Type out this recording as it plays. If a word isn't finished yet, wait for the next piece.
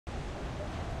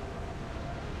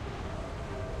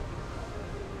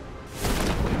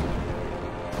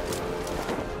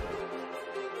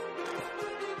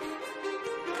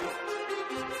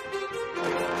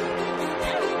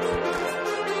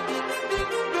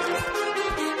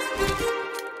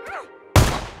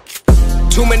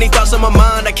Too many thoughts on my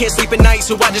mind, I can't sleep at night,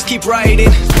 so I just keep writing.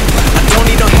 I don't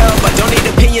need no help, I don't need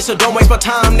opinions, so don't waste my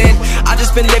time then. I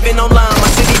just been living online, my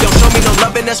city don't show me no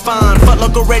loving, that's fine. Fuck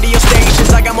local radio stations,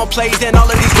 I got more plays than all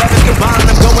of these rappers combined.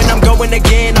 I'm going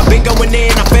again, I've been going in,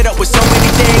 I'm fed up with so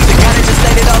many things. I gotta just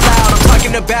let it all out, I'm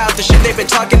talking about the shit they've been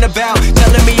talking about.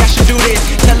 Telling me I should do this,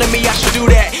 telling me I should do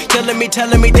that.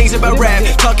 Telling me things about rap.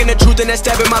 Talking the truth and that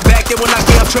stab in my back, they will knock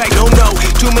me off track. No,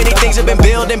 too many things have been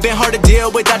building, been hard to deal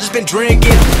with, I just been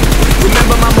drinking.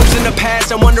 Remember my moves in the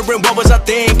past, I'm wondering what was I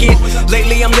thinking.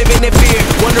 Lately I'm living in fear,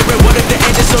 wondering what if the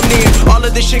end is so near. All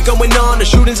of this shit going on, the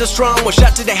shootings are strong. One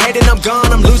shot to the head and I'm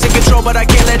gone, I'm losing control, but I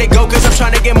can't let it go, cause I'm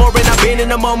trying to get more. And I've been in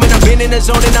the moment, I've been in the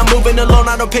zone, and I'm moving alone.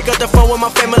 I don't pick up the phone when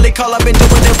my family call, I've been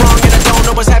doing it wrong, and I don't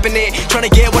know what's happening. Trying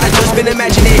to get what I just been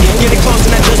imagining, getting close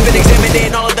and I just been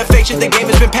examining all of the fake shit the game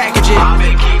has been packaging. I've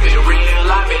been keeping real,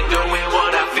 I've been doing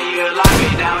what I feel. I've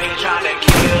been out here trying to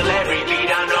kill every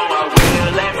beat, I know I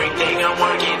will. Everything I'm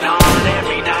working on,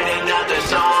 every night another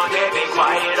song. They've been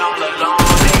quiet all along,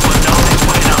 they will notice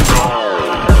when I'm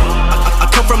gone. I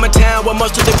come from a town where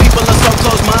most of the people are so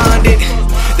close-minded.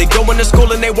 They go into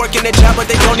school and they work in a job, but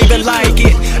they don't even like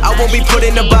it. I won't be put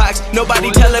in a box,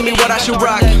 nobody telling me what I should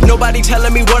rock. Nobody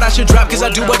telling me what I should drop, cause I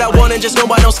do what I want and just know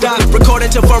I don't stop. Recording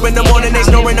till 4 in the morning, they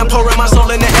snoring, I'm pouring my soul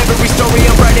into every story.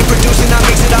 I'm writing, producing, I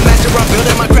mix it, I master, I'm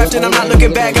building my craft and I'm not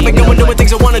looking back. I've been going doing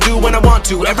things I wanna do when I want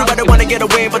to. Everybody wanna get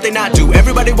away, but they not do.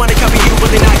 Everybody wanna copy you,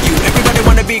 but they not you. Everybody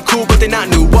wanna be cool, but they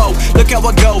not new. Whoa, look how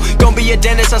I go, gon' be a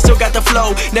dentist, I still got the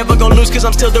flow. Never gon' lose cause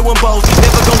I'm still doing both.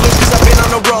 Never gon' lose cause I've been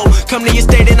on the road. Come to your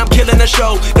state and I'm killing the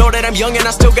show. Know that I'm young and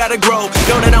I still gotta grow.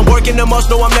 Know that I'm working the most,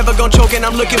 know I'm never gon' choke. And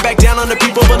I'm looking back down on the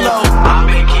people below. I've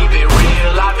been keeping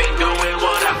real, I've been doing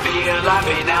what I feel. I've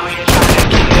been out here trying to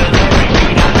kill every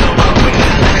beat, I know I will.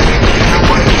 Everything I'm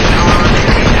working on,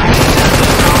 every night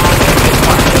another song. They've been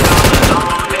quiet all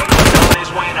along, they gon'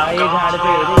 notice when I'm gone.